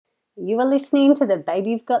You are listening to the Baby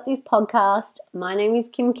You've Got This podcast. My name is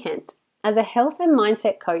Kim Kent. As a health and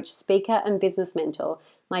mindset coach, speaker, and business mentor,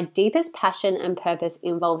 my deepest passion and purpose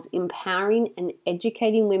involves empowering and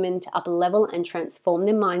educating women to up-level and transform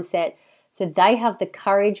their mindset so they have the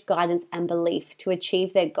courage, guidance, and belief to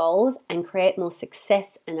achieve their goals and create more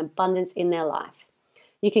success and abundance in their life.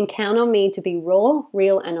 You can count on me to be raw,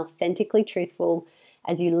 real, and authentically truthful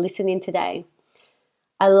as you listen in today.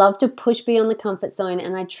 I love to push beyond the comfort zone,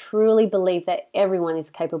 and I truly believe that everyone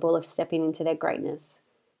is capable of stepping into their greatness.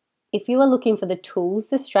 If you are looking for the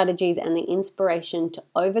tools, the strategies, and the inspiration to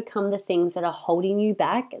overcome the things that are holding you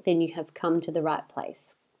back, then you have come to the right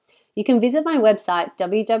place. You can visit my website,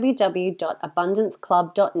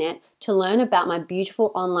 www.abundanceclub.net, to learn about my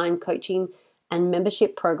beautiful online coaching and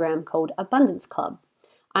membership program called Abundance Club.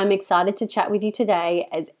 I'm excited to chat with you today,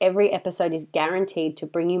 as every episode is guaranteed to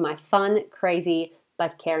bring you my fun, crazy,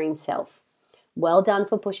 but caring self. Well done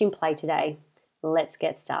for pushing play today. Let's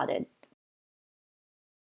get started.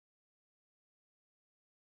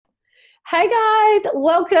 Hey guys,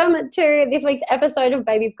 welcome to this week's episode of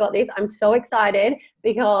Baby You've Got This. I'm so excited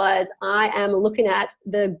because I am looking at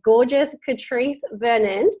the gorgeous Catrice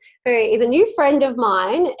Vernon, who is a new friend of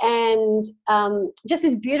mine, and just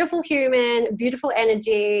this beautiful human, beautiful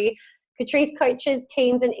energy. Catrice coaches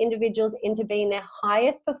teams and individuals into being their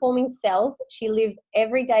highest performing self. She lives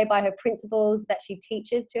every day by her principles that she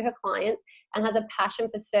teaches to her clients and has a passion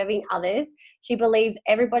for serving others. She believes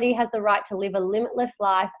everybody has the right to live a limitless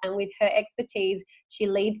life, and with her expertise, she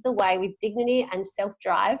leads the way with dignity and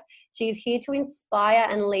self-drive. She's here to inspire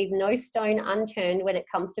and leave no stone unturned when it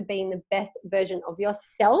comes to being the best version of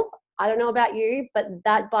yourself. I don't know about you, but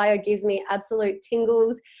that bio gives me absolute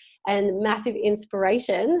tingles and massive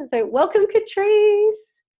inspiration. So welcome, Catrice.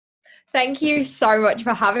 Thank you so much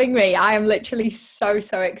for having me. I am literally so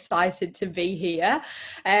excited to be here.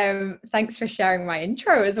 Thanks for sharing my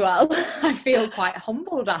intro as well. I feel quite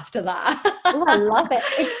humbled after that. Oh, I love it.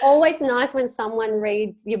 It's always nice when someone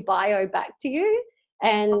reads your bio back to you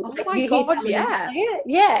and oh like, my you God, hear yeah. say it.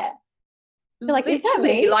 Yeah. You're like,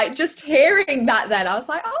 literally, like just hearing that then, I was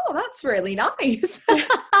like, oh, that's really nice.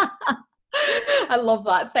 I love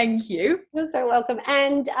that. Thank you. You're so welcome.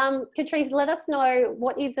 And Catrice, let us know,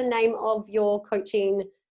 what is the name of your coaching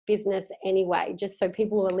business anyway, just so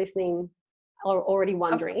people who are listening are already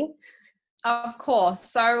wondering. Of course.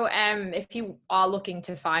 So if you are looking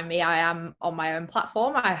to find me, I am on my own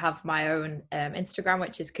platform. I have my own Instagram,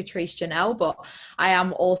 which is Catrice Janelle, but I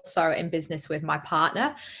am also in business with my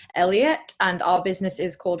partner, Elliot, and our business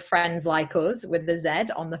is called Friends Like Us, with the Z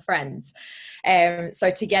on the Friends. So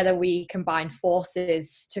together we combine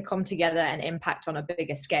forces to come together and impact on a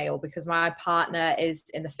bigger scale, because my partner is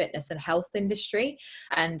in the fitness and health industry,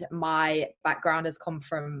 and my background has come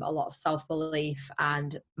from a lot of self-belief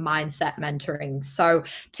and mindset mentoring. So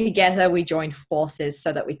together we joined forces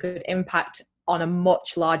so that we could impact on a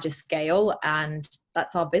much larger scale, and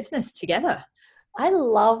that's our business together. I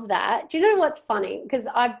love that. Do you know what's funny? Because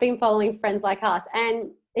I've been following Friends Like Us,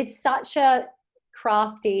 and it's such a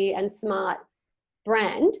crafty and smart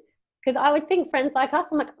brand, because I would think Friends Like Us,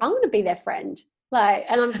 I'm like, I want to be their friend. Like,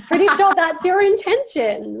 and I'm pretty sure that's your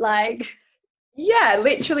intention. Like, yeah,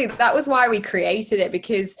 literally, that was why we created it,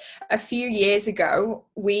 because a few years ago,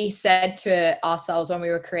 we said to ourselves when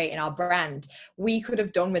we were creating our brand, we could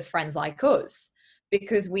have done with Friends Like Us,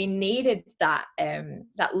 because we needed that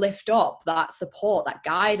lift up, that support, that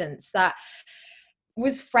guidance, that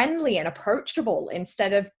was friendly and approachable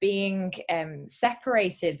instead of being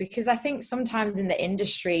separated. Because I think sometimes in the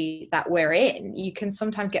industry that we're in, you can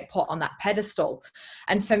sometimes get put on that pedestal,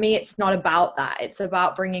 and for me it's not about that. It's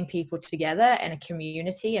about bringing people together in a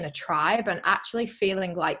community, in a tribe, and actually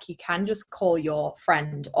feeling like you can just call your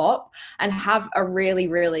friend up and have a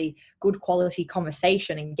really good quality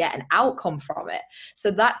conversation and get an outcome from it. So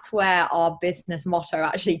that's where our business motto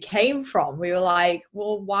actually came from. We were like,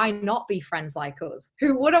 well, why not be friends like us?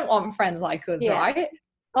 Who wouldn't want friends like us, right?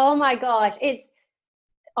 Oh my gosh.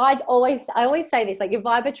 I always say this, like, your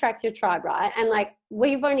vibe attracts your tribe, right? And like,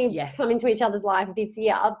 we've only come into each other's life this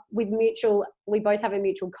year with we both have a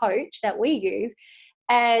mutual coach that we use.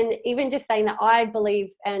 And even just saying that, I believe,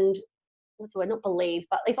 and what's the word, not believe,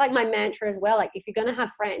 but it's like my mantra as well. Like, if you're going to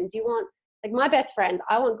have friends, you want, like, my best friends,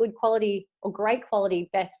 I want good quality or great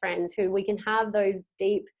quality best friends who we can have those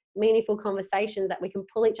deep, meaningful conversations that we can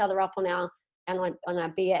pull each other up on our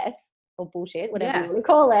BS or bullshit, whatever you want to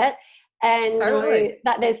call it, and know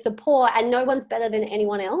that there's support and no one's better than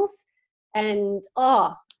anyone else. And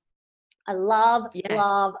I love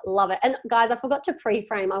it. And guys, I forgot to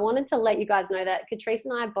pre-frame. I wanted to let you guys know that Catrice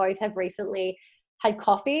and I both have recently had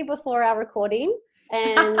coffee before our recording,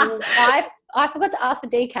 and I forgot to ask for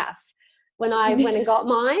decaf when I went and got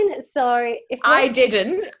mine. So if I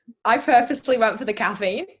didn't, I purposely went for the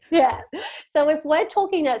caffeine. Yeah. So if we're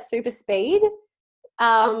talking at super speed,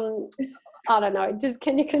 I don't know. Just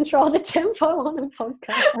can you control the tempo on a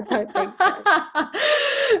podcast? I don't think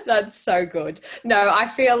so. That's so good. No, I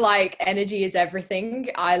feel like energy is everything.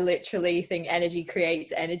 I literally think energy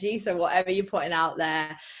creates energy. So whatever you're putting out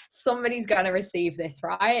there, somebody's going to receive this,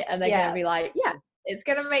 right? And they're going to be like, yeah, it's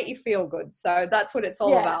going to make you feel good. So that's what it's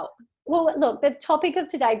all about. Well, look, the topic of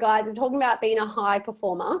today, guys, we're talking about being a high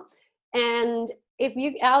performer. And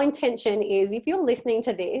our intention is, if you're listening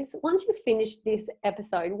to this, once you finish this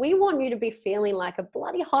episode, we want you to be feeling like a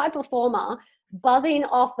bloody high performer, buzzing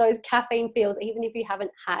off those caffeine feels, even if you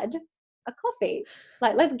haven't had a coffee.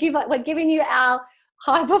 Like, we're giving you our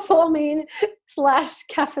high performing /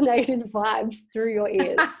 caffeinated vibes through your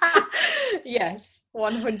ears. Yes,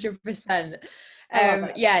 100%.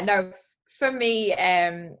 Yeah, no, for me,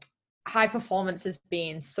 high performance has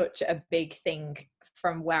been such a big thing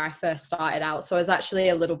from where I first started out. So I was actually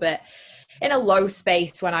a little bit in a low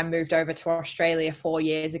space when I moved over to Australia 4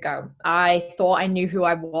 years ago. I thought I knew who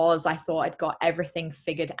I was. I thought I'd got everything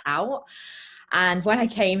figured out. And when I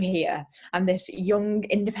came here, I'm this young,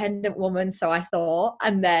 independent woman, so I thought.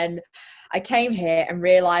 And then I came here and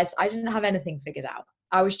realized I didn't have anything figured out.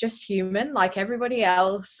 I was just human like everybody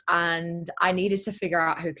else. And I needed to figure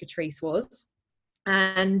out who Catrice was.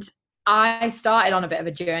 And I started on a bit of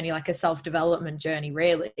a journey, like a self-development journey,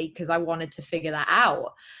 really, because I wanted to figure that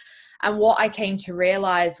out. And what I came to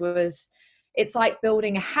realize was it's like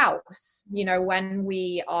building a house. You know, when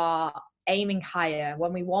we are aiming higher,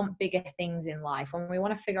 when we want bigger things in life, when we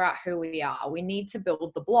want to figure out who we are, we need to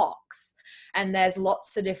build the blocks. And there's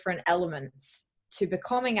lots of different elements to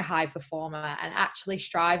becoming a high performer and actually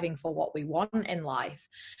striving for what we want in life.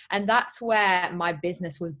 And that's where my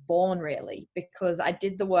business was born, really, because I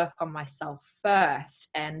did the work on myself first.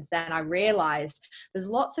 And then I realized there's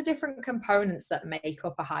lots of different components that make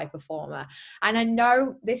up a high performer. And I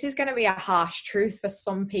know this is going to be a harsh truth for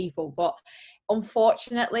some people, but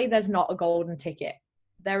unfortunately, there's not a golden ticket.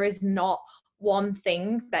 There is not one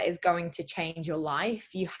thing that is going to change your life.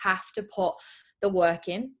 You have to put the work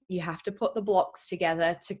in, you have to put the blocks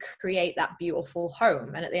together to create that beautiful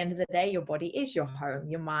home. And at the end of the day, your body is your home,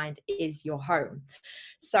 your mind is your home.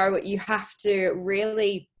 So you have to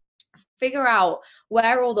really figure out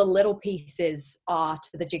where all the little pieces are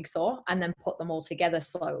to the jigsaw and then put them all together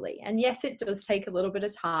slowly. And yes, it does take a little bit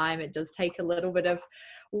of time, it does take a little bit of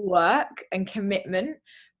work and commitment,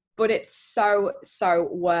 but it's so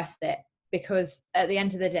worth it, because at the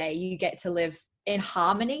end of the day, you get to live in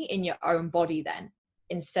harmony in your own body then,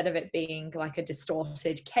 instead of it being like a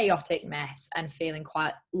distorted, chaotic mess and feeling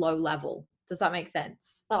quite low level. Does that make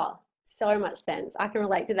sense? Oh, so much sense. I can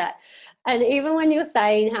relate to that. And even when you're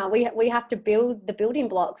saying how we have to build the building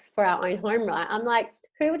blocks for our own home, right? I'm like,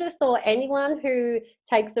 who would have thought anyone who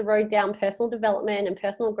takes the road down personal development and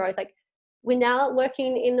personal growth, like, we're now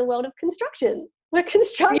working in the world of construction. We're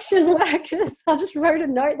construction workers. I just wrote a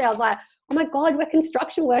note there. I was like, oh my God, we're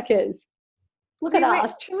construction workers. Look at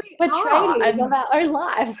us. We're trading of our own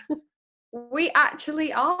life. We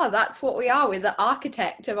actually are. That's what we are. We're the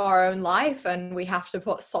architect of our own life, and we have to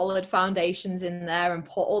put solid foundations in there and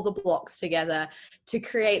put all the blocks together to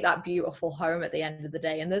create that beautiful home at the end of the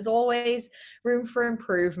day. And there's always room for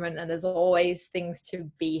improvement, and there's always things to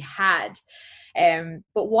be had.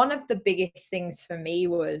 But one of the biggest things for me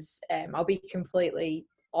was, I'll be completely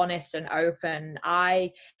honest and open,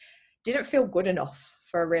 I didn't feel good enough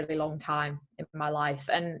for a really long time in my life.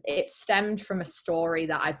 And it stemmed from a story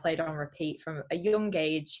that I played on repeat from a young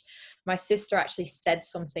age. My sister actually said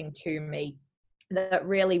something to me that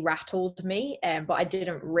really rattled me, but I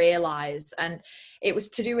didn't realize. And it was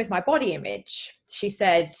to do with my body image. She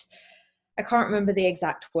said, I can't remember the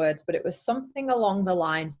exact words, but it was something along the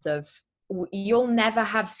lines of, you'll never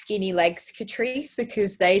have skinny legs, Catrice,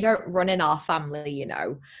 because they don't run in our family, you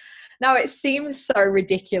know. Now, it seems so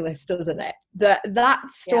ridiculous, doesn't it? That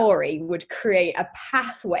story would create a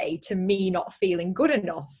pathway to me not feeling good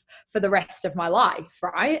enough for the rest of my life,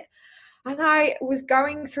 right? And I was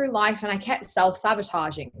going through life and I kept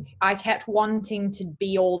self-sabotaging. I kept wanting to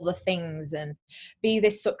be all the things and be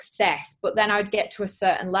this success, but then I'd get to a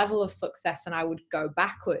certain level of success and I would go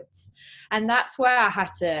backwards. And that's where I had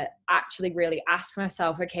to actually really ask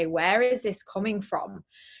myself, okay, where is this coming from?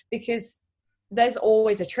 Because there's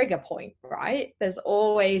always a trigger point, right? There's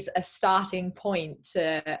always a starting point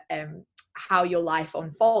to how your life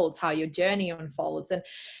unfolds, how your journey unfolds. And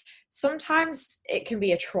sometimes it can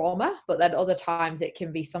be a trauma, but then other times it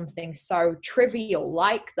can be something so trivial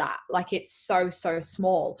like that. Like it's so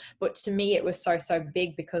small. But to me, it was so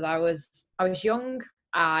big because I was young.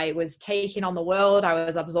 I was taking on the world. I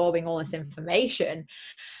was absorbing all this information,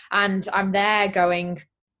 and I'm there going,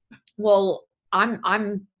 well,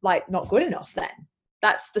 I'm like not good enough then.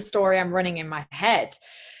 That's the story I'm running in my head.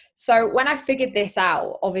 So when I figured this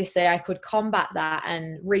out, obviously I could combat that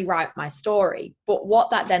and rewrite my story. But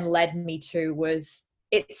what that then led me to was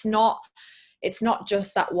it's not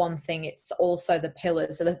just that one thing, it's also the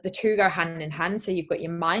pillars. So the two go hand in hand. So you've got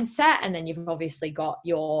your mindset, and then you've obviously got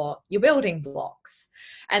your building blocks.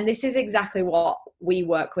 And this is exactly what we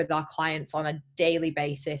work with our clients on a daily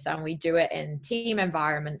basis, and we do it in team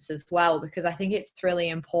environments as well, because I think it's really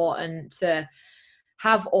important to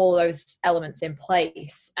have all those elements in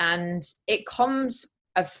place. And it comes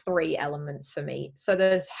of three elements for me. So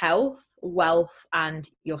there's health, wealth, and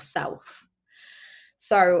yourself.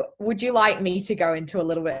 So would you like me to go into a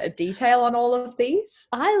little bit of detail on all of these?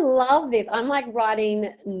 I love this. I'm like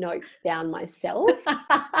writing notes down myself.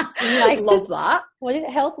 Like, love that. What is it?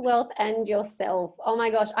 Health, wealth, and yourself. Oh my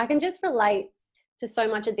gosh, I can just relate to so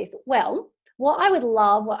much of this. Well, what I would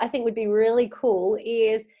love, what I think would be really cool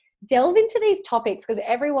is delve into these topics, because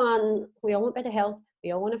we all want better health,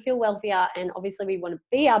 we all want to feel wealthier, and obviously we want to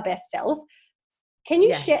be our best self. Can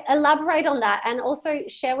you elaborate on that, and also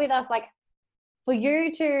share with us, like, for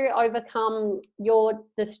you to overcome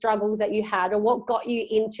the struggles that you had, or what got you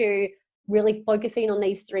into really focusing on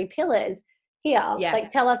these three pillars here? Like,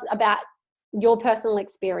 tell us about your personal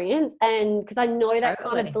experience, and because I know that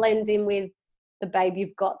kind of blends in with the Babe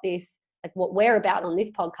You've Got This, like what we're about on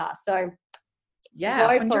this podcast. So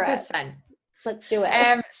yeah, go for 100%. It. Let's do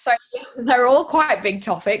it. So they're all quite big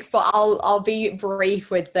topics, but I'll be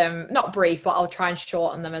brief with them. Not brief, but I'll try and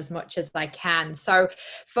shorten them as much as I can. So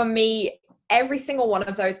for me, every single one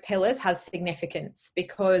of those pillars has significance,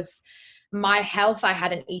 because my health, I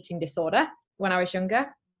had an eating disorder when I was younger.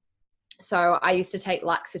 So I used to take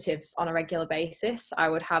laxatives on a regular basis. I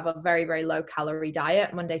would have a very, very low calorie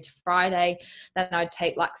diet Monday to Friday. Then I'd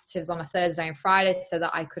take laxatives on a Thursday and Friday so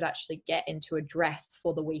that I could actually get into a dress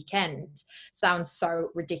for the weekend. Sounds so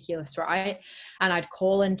ridiculous, right? And I'd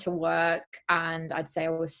call into work and I'd say I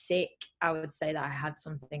was sick. I would say that I had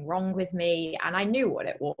something wrong with me, and I knew what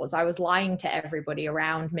it was. I was lying to everybody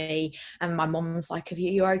around me, and my mum's like, are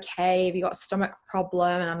you okay? Have you got a stomach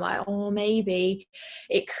problem? And I'm like, oh, maybe.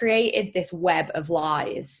 It created this web of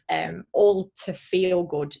lies, all to feel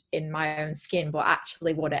good in my own skin. But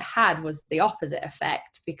actually what it had was the opposite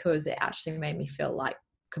effect, because it actually made me feel like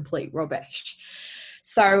complete rubbish.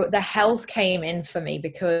 So the health came in for me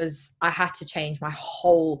because I had to change my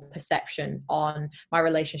whole perception on my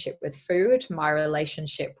relationship with food, my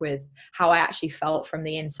relationship with how I actually felt from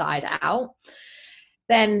the inside out.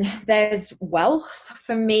 Then there's wealth.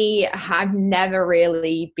 For me, I've never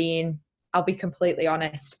really been, I'll be completely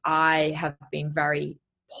honest, I have been very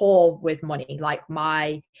poor with money. Like,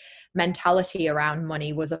 my mentality around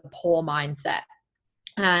money was a poor mindset.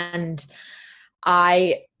 And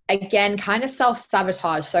I, again, kind of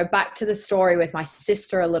self-sabotage. So back to the story with my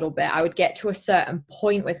sister a little bit, I would get to a certain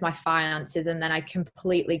point with my finances and then I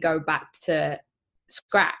completely go back to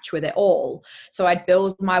scratch with it all. So I'd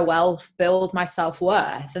build my wealth, build my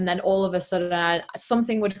self-worth, and then all of a sudden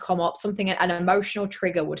something would come up, an emotional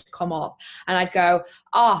trigger would come up, and I'd go,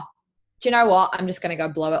 do you know what? I'm just going to go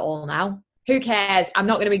blow it all now. Who cares? I'm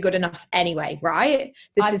not going to be good enough anyway, right?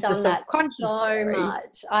 I've done that so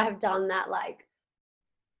much. I have done that like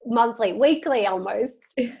monthly, weekly almost,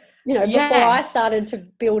 before I started to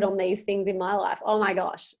build on these things in my life. Oh my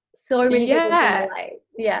gosh. So many people can relate.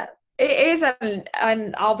 Yeah. It is.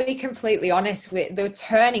 And I'll be completely honest, with the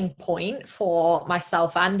turning point for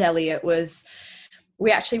myself and Elliot was, we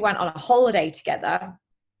actually went on a holiday together.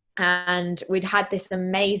 And we'd had this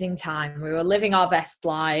amazing time. We were living our best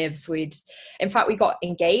lives. We got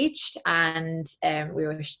engaged, and we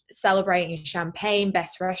were celebrating champagne,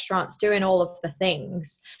 best restaurants, doing all of the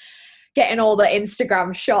things, getting all the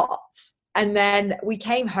Instagram shots. And then we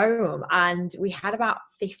came home and we had about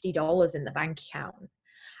 $50 in the bank account.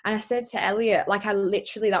 And I said to Elliot, like,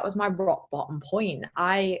 that was my rock bottom point.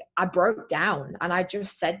 I broke down, and I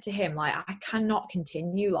just said to him, like, I cannot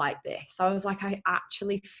continue like this. I was like, I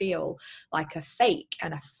actually feel like a fake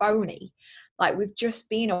and a phony. Like, we've just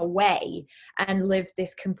been away and lived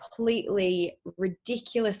this completely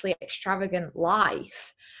ridiculously extravagant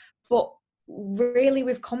life. But really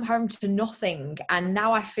we've come home to nothing, and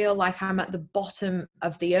now I feel like I'm at the bottom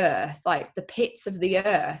of the earth, like the pits of the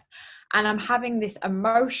earth, and I'm having this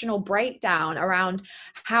emotional breakdown around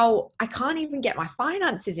how I can't even get my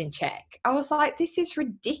finances in check. I was like, this is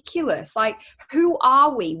ridiculous. Like, who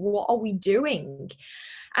are we? What are we doing?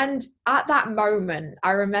 And at that moment,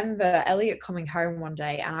 I remember Elliot coming home one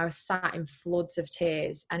day, and I was sat in floods of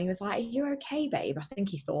tears, and he was like, are you okay, babe? I think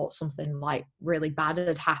he thought something like really bad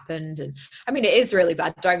had happened. And I mean, it is really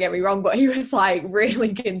bad, don't get me wrong, but he was like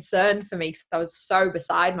really concerned for me because I was so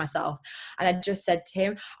beside myself. And I just said to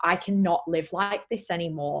him, I cannot live like this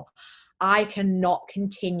anymore. I cannot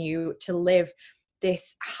continue to live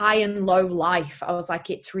this high and low life. I was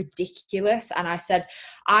like, it's ridiculous. And I said,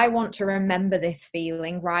 I want to remember this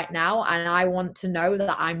feeling right now. And I want to know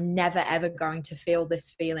that I'm never, ever going to feel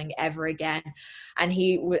this feeling ever again. And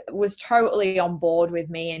he was totally on board with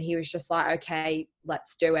me. And he was just like, okay,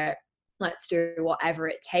 let's do it. Let's do whatever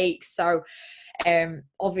it takes. So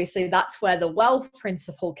obviously that's where the wealth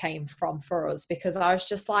principle came from for us, because I was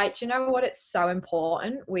just like, do you know what? It's so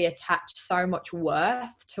important. We attach so much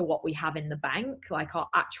worth to what we have in the bank. Like, our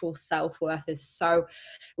actual self-worth is so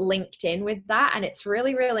linked in with that. And it's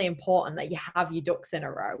really, really important that you have your ducks in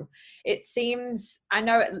a row. It seems, I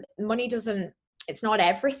know money doesn't, it's not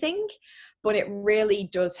everything, but it really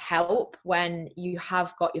does help when you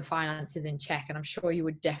have got your finances in check. And I'm sure you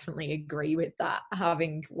would definitely agree with that,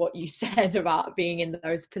 having what you said about being in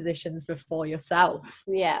those positions before yourself.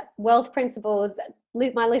 Yeah, wealth principles,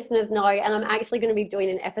 my listeners know, and I'm actually going to be doing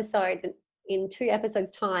an episode in 2 episodes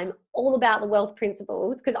time all about the wealth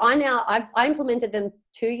principles, because I implemented them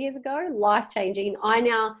 2 years ago, life-changing. I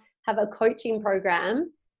now have a coaching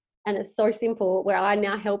program, and it's so simple, where I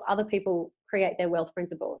now help other people create their wealth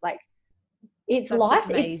principles. Like, it's That's life.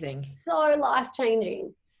 amazing. It's so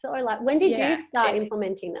life-changing. So when did you start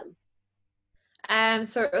implementing them?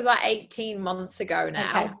 So it was like 18 months ago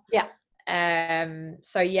now. Okay. Yeah.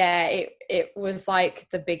 So yeah, it was like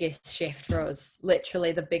the biggest shift for us,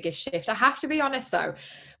 literally the biggest shift. I have to be honest though,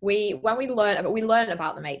 we learned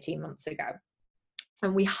about them 18 months ago,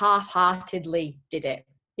 and we half-heartedly did it.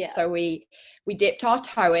 Yeah. So we dipped our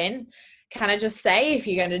toe in. Can I just say, if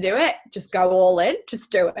you're going to do it, just go all in,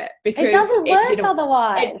 just do it, because it doesn't work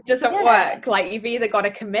otherwise. It doesn't work. Like, you've either got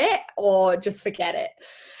to commit or just forget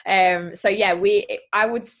it. So yeah, I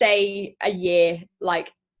would say a year,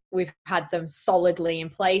 like, we've had them solidly in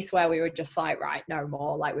place, where we were just like, right, no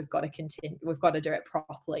more, like, we've got to continue, we've got to do it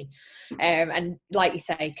properly. And like you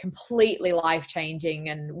say, completely life-changing.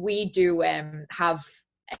 And we do have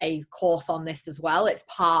a course on this as well. It's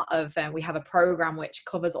part of, we have a program which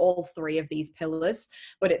covers all 3 of these pillars,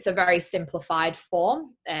 but it's a very simplified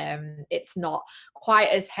form. It's not quite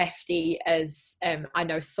as hefty as I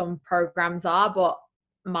know some programs are, but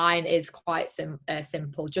mine is quite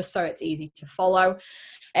simple, just so it's easy to follow.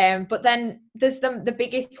 But then there's the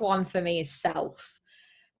biggest one for me is self.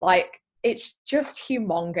 Like, it's just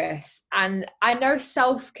humongous. And I know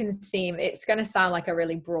self it's going to sound like a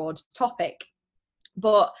really broad topic,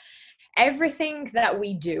 but everything that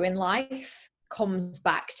we do in life comes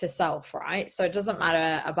back to self, right? So it doesn't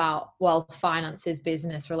matter about wealth, finances,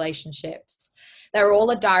 business, relationships. They're all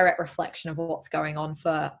a direct reflection of what's going on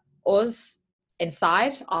for us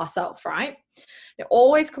inside ourselves, right? It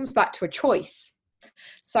always comes back to a choice.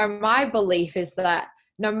 So my belief is that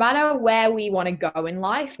no matter where we want to go in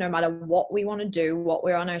life, no matter what we want to do, what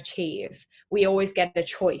we want to achieve, we always get a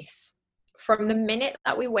choice. From the minute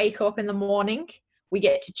that we wake up in the morning, we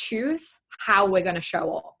get to choose how we're going to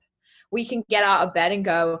show up. We can get out of bed and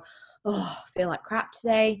go, oh, I feel like crap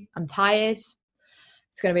today. I'm tired.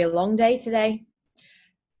 It's going to be a long day today.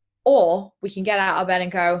 Or we can get out of bed and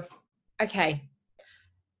go, okay,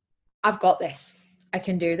 I've got this. I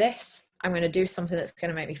can do this. I'm going to do something that's going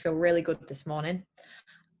to make me feel really good this morning.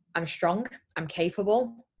 I'm strong. I'm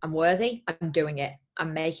capable. I'm worthy. I'm doing it.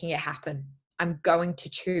 I'm making it happen. I'm going to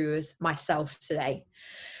choose myself today.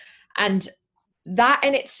 And that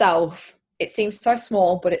in itself, it seems so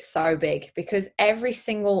small, but it's so big, because every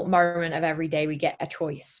single moment of every day we get a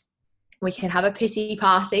choice. We can have a pity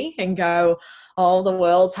party and go, oh, the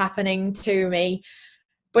world's happening to me.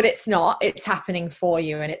 But it's not, it's happening for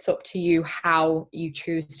you. And it's up to you how you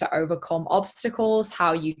choose to overcome obstacles,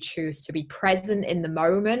 how you choose to be present in the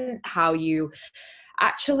moment, how you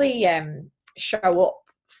actually show up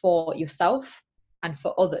for yourself and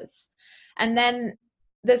for others. And then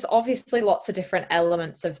there's obviously lots of different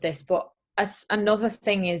elements of this, but another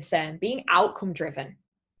thing is being outcome driven.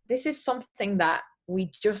 This is something that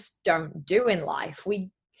we just don't do in life.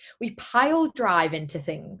 We We pile drive into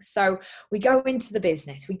things. So we go into the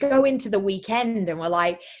business, we go into the weekend, and we're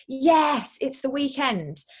like, yes, it's the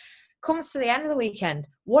weekend. Comes to the end of the weekend,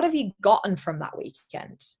 what have you gotten from that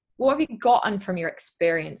weekend? What have you gotten from your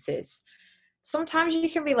experiences? Sometimes you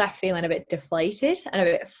can be left feeling a bit deflated and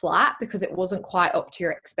a bit flat because it wasn't quite up to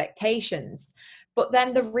your expectations. But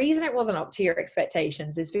then the reason it wasn't up to your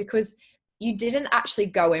expectations is because you didn't actually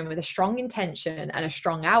go in with a strong intention and a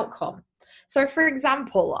strong outcome. So for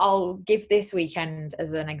example, I'll give this weekend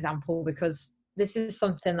as an example because this is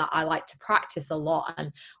something that I like to practice a lot.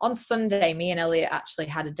 And on Sunday, me and Elliot actually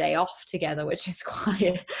had a day off together, which is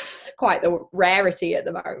quite the rarity at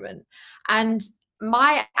the moment. And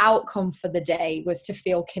my outcome for the day was to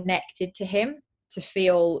feel connected to him, to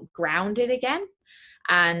feel grounded again,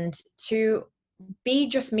 and to be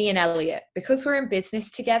just me and Elliot. Because we're in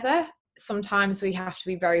business together, sometimes we have to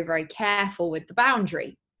be very, very careful with the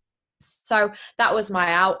boundary. So that was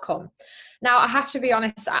my outcome. Now, I have to be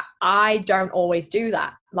honest, I don't always do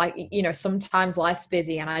that. Like, sometimes life's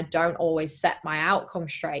busy and I don't always set my outcome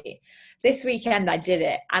straight. This weekend I did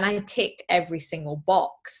it and I ticked every single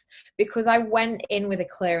box because I went in with a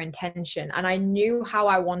clear intention and I knew how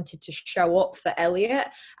I wanted to show up for Elliot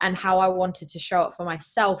and how I wanted to show up for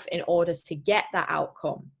myself in order to get that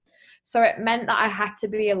outcome. So it meant that I had to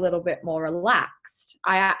be a little bit more relaxed.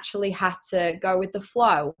 I actually had to go with the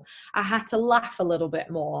flow. I had to laugh a little bit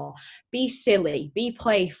more, be silly, be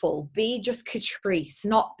playful, be just Catrice,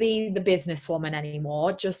 not be the businesswoman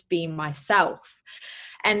anymore, just be myself.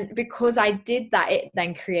 And because I did that, it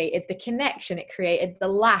then created the connection, it created the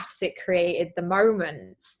laughs, it created the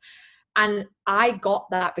moments. And I got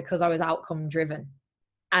that because I was outcome driven.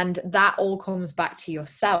 And that all comes back to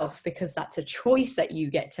yourself because that's a choice that you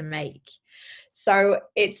get to make. So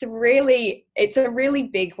it's a really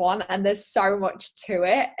big one and there's so much to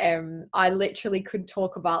it. I literally could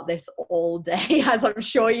talk about this all day, as I'm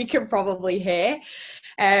sure you can probably hear.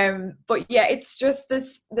 But yeah, it's just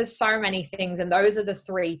there's so many things, and those are the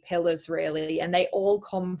three pillars really, and they all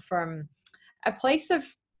come from a place of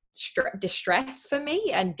distress for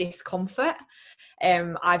me and discomfort.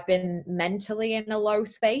 I've been mentally in a low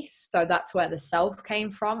space, so that's where the self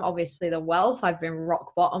came from. Obviously the wealth, I've been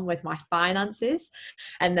rock bottom with my finances,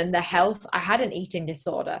 and then the health, I had an eating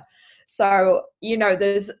disorder. So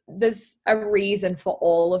there's a reason for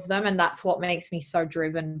all of them, and that's what makes me so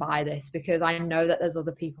driven by this, because I know that there's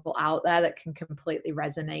other people out there that can completely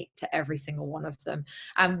resonate to every single one of them,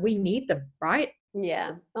 and we need them, right?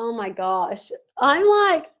 Yeah. Oh my gosh, I'm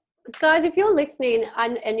like, guys, if you're listening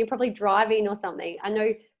and you're probably driving or something, I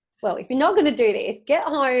know, well, if you're not going to do this, get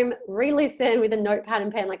home, re-listen with a notepad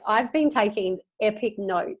and pen. Like, I've been taking epic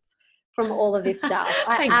notes from all of this stuff.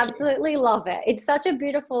 I absolutely love it. It's such a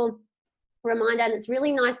beautiful reminder, and it's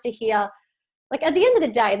really nice to hear, like, at the end of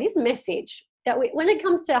the day, this message that when it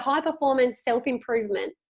comes to high performance,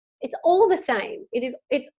 self-improvement, it's all the same.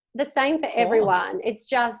 It's the same for everyone. It's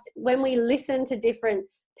just when we listen to different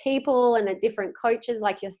people and different coaches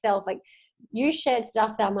like yourself, like you shared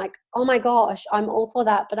stuff that I'm like, oh my gosh, I'm all for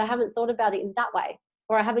that, but I haven't thought about it in that way,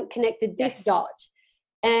 or I haven't connected this dot.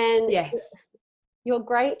 And you're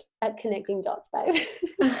great at connecting dots, babe.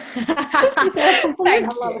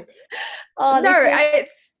 Thank you.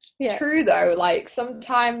 It's true though. Like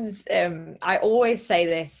sometimes I always say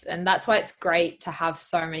this, and that's why it's great to have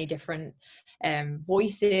so many different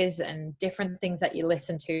voices and different things that you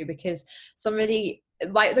listen to, because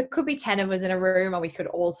there could be 10 of us in a room and we could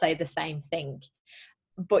all say the same thing,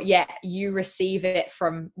 but yet you receive it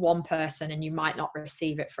from one person and you might not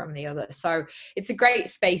receive it from the other. So it's a great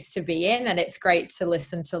space to be in, and it's great to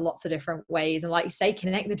listen to lots of different ways, and like you say,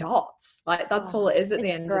 connect the dots. Like that's all it is at the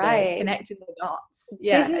end of the day, is connecting the dots.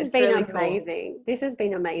 Yeah, this has been really amazing. Cool. This has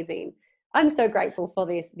been amazing. I'm so grateful for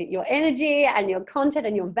this, your energy and your content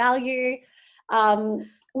and your value.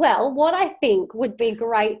 Well, what I think would be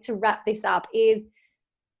great to wrap this up is,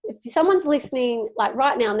 if someone's listening like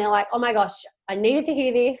right now and they're like, oh my gosh, I needed to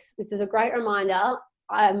hear this. This is a great reminder.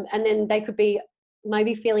 And then they could be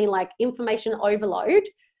maybe feeling like information overload.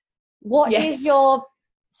 What is your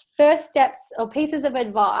first steps or pieces of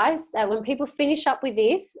advice that when people finish up with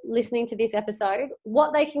this, listening to this episode,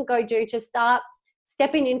 what they can go do to start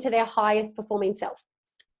stepping into their highest performing self?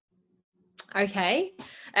 Okay.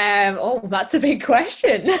 That's a big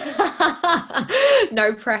question.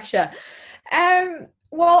 No pressure.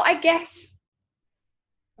 Well, I guess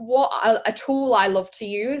a tool I love to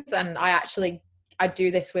use, and I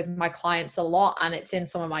do this with my clients a lot, and it's in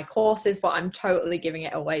some of my courses, but I'm totally giving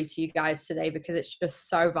it away to you guys today because it's just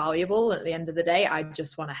so valuable. At the end of the day, I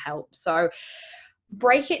just want to help. So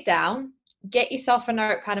break it down get yourself a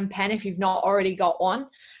notepad and pen if you've not already got one,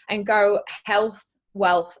 and go health,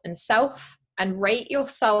 wealth, and self, and rate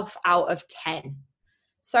yourself out of 10.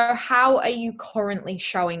 So how are you currently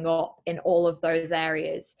showing up in all of those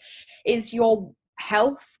areas? Is your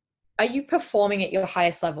health, are you performing at your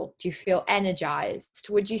highest level? Do you feel energized?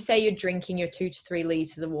 Would you say you're drinking your 2 to 3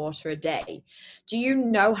 liters of water a day? Do you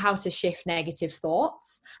know how to shift negative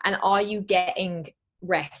thoughts? And are you getting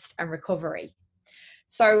rest and recovery?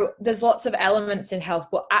 So there's lots of elements in health,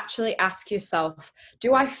 but actually ask yourself,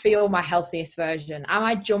 do I feel my healthiest version? Am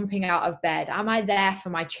I jumping out of bed? Am I there for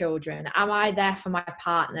my children? Am I there for my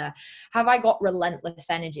partner? Have I got relentless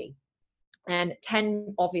energy? And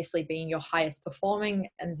 10 obviously being your highest performing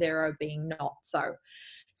and 0 being not so.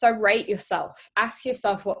 So rate yourself, ask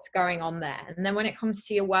yourself what's going on there. And then when it comes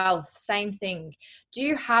to your wealth, same thing. Do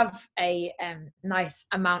you have a nice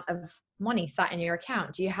amount of money sat in your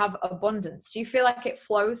account? Do you have abundance? Do you feel like it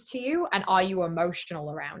flows to you? And are you emotional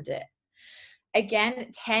around it?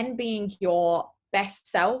 Again, 10 being your best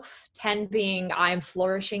self, 10 being I am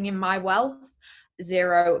flourishing in my wealth,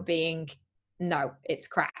 0 being no, it's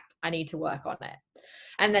crap. I need to work on it.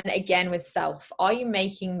 And then again with self, are you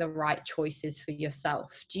making the right choices for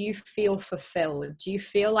yourself? Do you feel fulfilled? Do you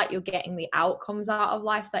feel like you're getting the outcomes out of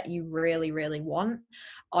life that you really, really want?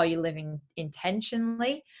 Are you living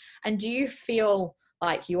intentionally? And do you feel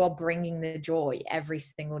like you are bringing the joy every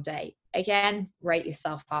single day? Again, rate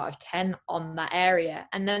yourself out of 10 on that area.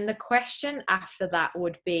 And then the question after that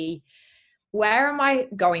would be, where am I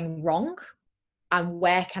going wrong? And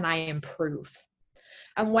where can I improve?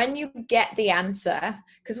 And when you get the answer,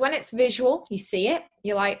 because when it's visual, you see it,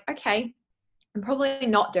 you're like, okay, I'm probably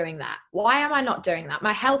not doing that. Why am I not doing that?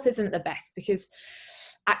 My health isn't the best because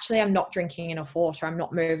actually I'm not drinking enough water. I'm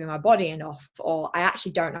not moving my body enough, or I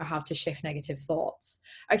actually don't know how to shift negative thoughts.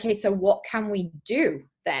 Okay, so what can we do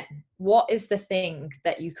then? What is the thing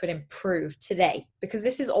that you could improve today? Because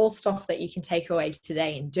this is all stuff that you can take away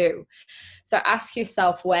today and do. So ask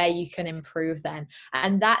yourself where you can improve then.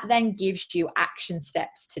 And that then gives you action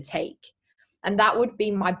steps to take. And that would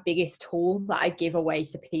be my biggest tool that I give away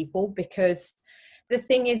to people, because the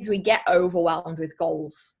thing is, we get overwhelmed with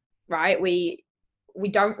goals, right? We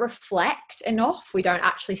don't reflect enough. We don't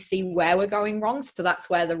actually see where we're going wrong. So that's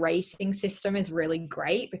where the rating system is really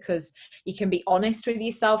great, because you can be honest with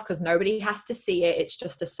yourself, because nobody has to see it. It's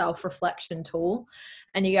just a self-reflection tool.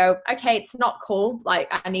 And you go, okay, it's not cool. Like,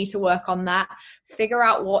 I need to work on that. Figure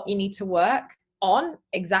out what you need to work on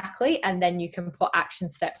exactly, and then you can put action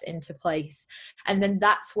steps into place. And then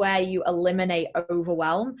that's where you eliminate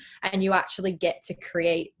overwhelm, and you actually get to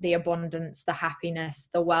create the abundance, the happiness,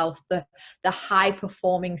 the wealth, the high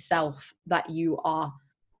performing self that you are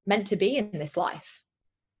meant to be in this life.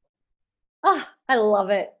 Oh, I love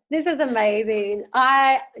it. This is amazing.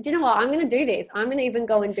 Do you know what? I'm going to do this. I'm going to even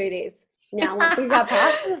go and do this now once we got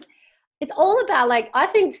past. It's all about, like, I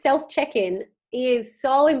think self-check-in is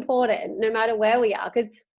so important no matter where we are, because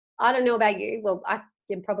I don't know about you. Well, I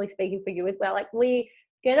am probably speaking for you as well. Like, we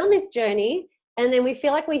get on this journey and then we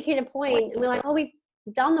feel like we hit a point and we're like, oh, we've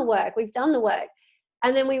done the work.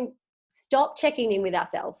 And then we stop checking in with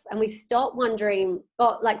ourselves and we stop wondering,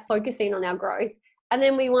 or like focusing on our growth. And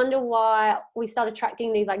then we wonder why we start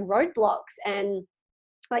attracting these like roadblocks and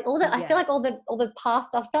like all that. Yes. I feel like all the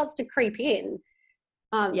past stuff starts to creep in.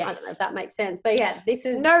 Yes. I don't know if that makes sense, but yeah, this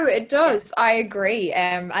is. No, it does. Yeah. I agree.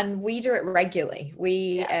 And we do it regularly.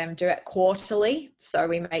 We do it quarterly. So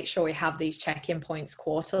we make sure we have these check-in points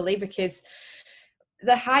quarterly, because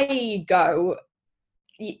the higher you go,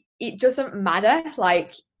 it doesn't matter.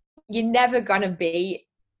 Like, you're never going to be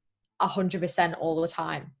 100% all the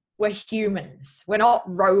time. We're humans. We're not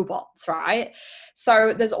robots, right?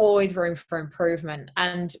 So there's always room for improvement,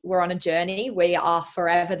 and we're on a journey. We are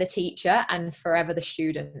forever the teacher and forever the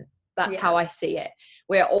student. That's how I see it.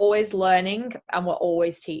 We're always learning and we're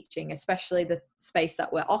always teaching, especially the space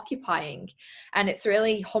that we're occupying. And it's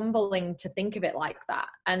really humbling to think of it like that.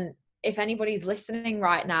 And if anybody's listening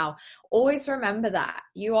right now, always remember that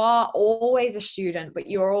you are always a student, but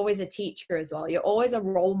you're always a teacher as well. You're always a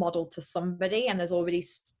role model to somebody, and there's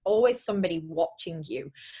always somebody watching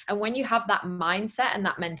you. And when you have that mindset and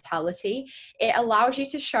that mentality, it allows you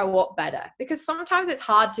to show up better, because sometimes it's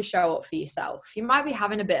hard to show up for yourself. You might be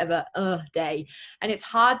having a bit of a day, and it's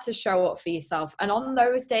hard to show up for yourself. And on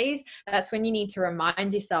those days, that's when you need to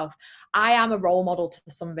remind yourself, I am a role model to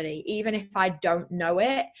somebody, even if I don't know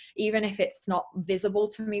it, even if it's not visible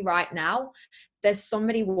to me right now. There's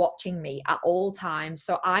somebody watching me at all times.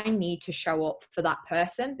 So I need to show up for that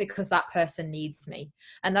person, because that person needs me.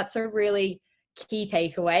 And that's a really key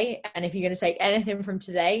takeaway. And if you're going to take anything from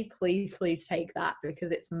today, please take that,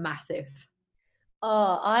 because it's massive.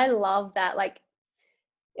 Oh, I love that. Like,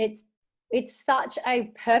 it's it's such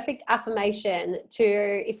a perfect affirmation to,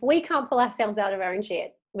 if we can't pull ourselves out of our own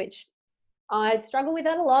shit, which I struggle with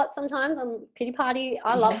that a lot sometimes. I'm pity party.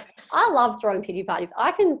 I Yes. love throwing pity parties.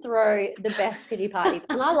 I can throw the best pity parties,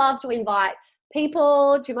 and I love to invite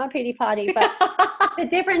people to my pity party. But the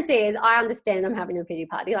difference is, I understand I'm having a pity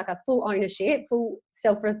party, like a full ownership, full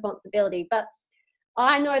self responsibility. But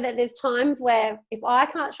I know that there's times where if I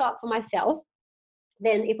can't show up for myself,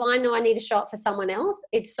 then if I know I need a shot for someone else,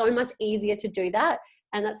 it's so much easier to do that.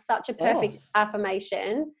 And that's such a Of perfect course.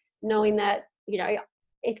 affirmation, knowing that,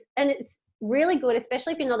 it's really good,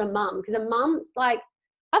 especially if you're not a mum, because a mum, like,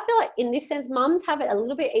 I feel like in this sense, mums have it a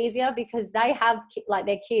little bit easier because they have like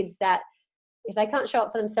their kids that if they can't show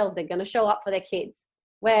up for themselves, they're going to show up for their kids.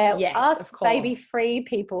 Where Yes, us of baby course. free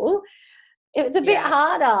people, it's a bit Yeah.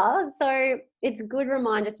 harder. So it's a good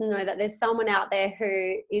reminder to know that there's someone out there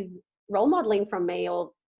who is role modeling from me,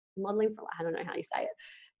 or modeling from, I don't know how you say it.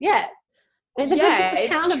 Yeah. It's a good Yeah,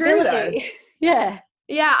 it's true though. accountability. Yeah.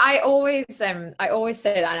 Yeah, I always say that,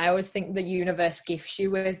 and I always think the universe gifts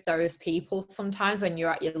you with those people sometimes when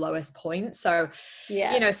you're at your lowest point. So,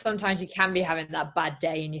 Yeah. sometimes you can be having that bad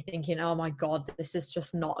day and you're thinking, oh my God, this is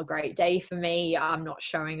just not a great day for me. I'm not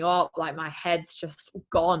showing up, like my head's just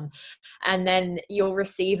gone. And then you'll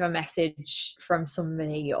receive a message from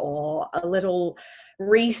somebody, or a little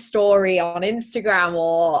re-story on Instagram,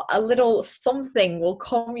 or a little something will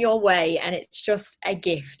come your way, and it's just a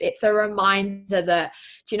gift. It's a reminder that,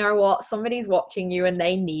 do you know what, somebody's watching you and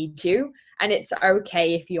they need you. And it's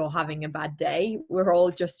okay if you're having a bad day. We're all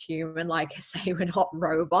just human. Like I say, we're not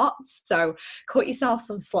robots. So cut yourself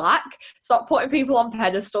some slack. Stop putting people on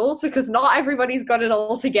pedestals, because not everybody's got it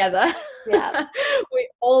all together. Yeah. We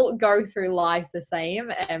all go through life the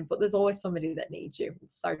same, but there's always somebody that needs you.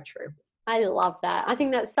 It's so true. I love that. I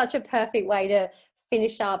think that's such a perfect way to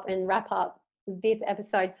finish up and wrap up this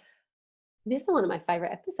episode. This is one of my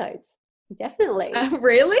favorite episodes. Definitely.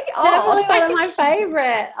 Really? Definitely Oh, one of my thank you.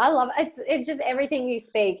 favorite. I love it. It's just everything you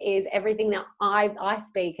speak is everything that I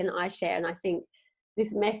speak and I share. And I think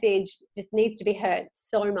this message just needs to be heard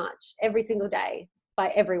so much every single day by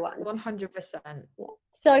everyone. 100%. Yeah.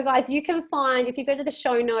 So guys, you can find, if you go to the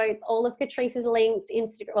show notes, all of Catrice's links,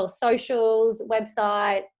 Instagram, well, socials,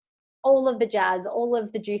 website, all of the jazz, all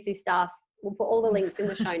of the juicy stuff. We'll put all the links in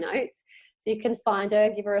the show notes. So you can find her,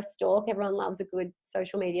 give her a stalk. Everyone loves a good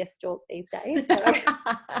social media stalk these days. So.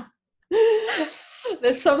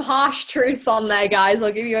 There's some harsh truths on there, guys.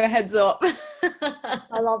 I'll give you a heads up.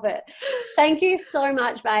 I love it. Thank you so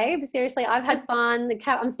much, babe. Seriously, I've had fun.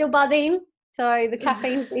 I'm still buzzing. So the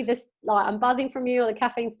caffeine's either like I'm buzzing from you, or the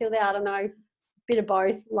caffeine's still there. I don't know. Bit of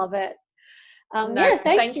both. Love it. No, Yeah,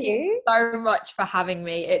 thank thank you you. so much for having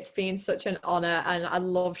me. It's been such an honor, and I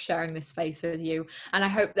love sharing this space with you. And I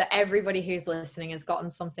hope that everybody who's listening has gotten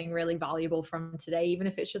something really valuable from today, even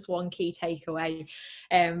if it's just one key takeaway.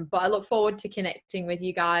 But I look forward to connecting with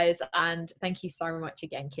you guys, and thank you so much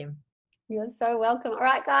again, Kim. You're so welcome. All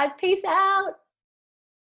right, guys. Peace out.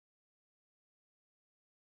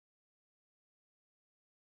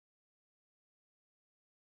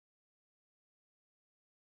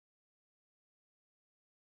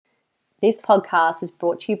 This podcast was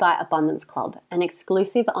brought to you by Abundance Club, an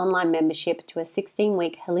exclusive online membership to a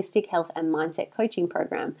 16-week holistic health and mindset coaching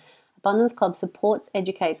program. Abundance Club supports,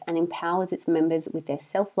 educates, and empowers its members with their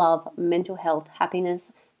self-love, mental health,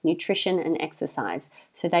 happiness, nutrition, and exercise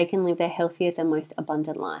so they can live their healthiest and most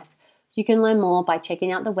abundant life. You can learn more by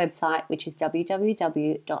checking out the website, which is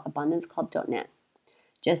www.abundanceclub.net.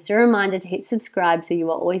 Just a reminder to hit subscribe so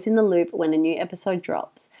you are always in the loop when a new episode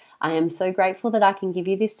drops. I am so grateful that I can give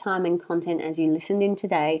you this time and content as you listened in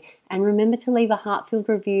today, and remember to leave a heart-filled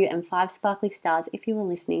review and 5 sparkly stars if you are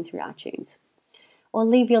listening through iTunes. Or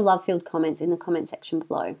leave your love-filled comments in the comment section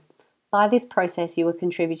below. By this process, you are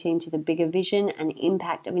contributing to the bigger vision and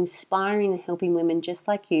impact of inspiring and helping women just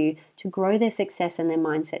like you to grow their success and their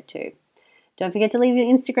mindset too. Don't forget to leave your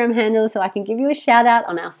Instagram handle so I can give you a shout out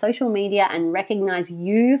on our social media and recognize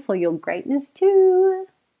you for your greatness too.